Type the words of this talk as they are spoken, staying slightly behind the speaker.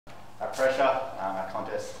our pressure, our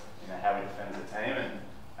contest, how we defend as a team,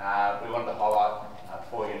 and we wanted to highlight,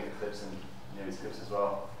 before we get into the clips and Neely's clips as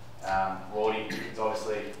well, Lordy is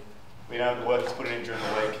obviously, we know the work he's put in during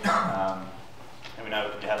the week, and we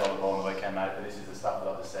know you had a lot of ball on the weekend, mate, but this is the stuff we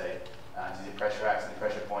love to see. It's your pressure acts and your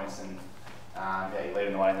pressure points, and yeah, you're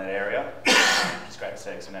leading the way in that area. It's great to see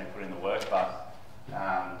because we know you put in the work, but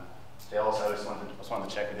yeah, also I just wanted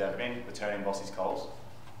to check with you, have you been returning Bossie's calls?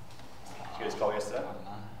 Did you get his call yesterday?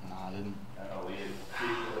 No, I didn't. Oh, weird.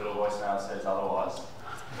 A little voicemail that says otherwise.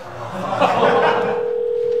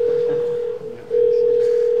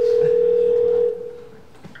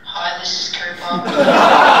 Hi, this is Cooper.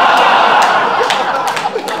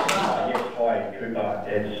 Yes, hi Cooper.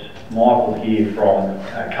 It's Michael here from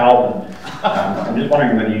Carlton. I'm just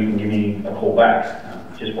wondering whether you can give me a call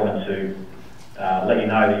back. Just wanted to let you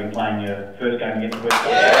know that you're playing your first game against West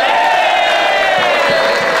Coast.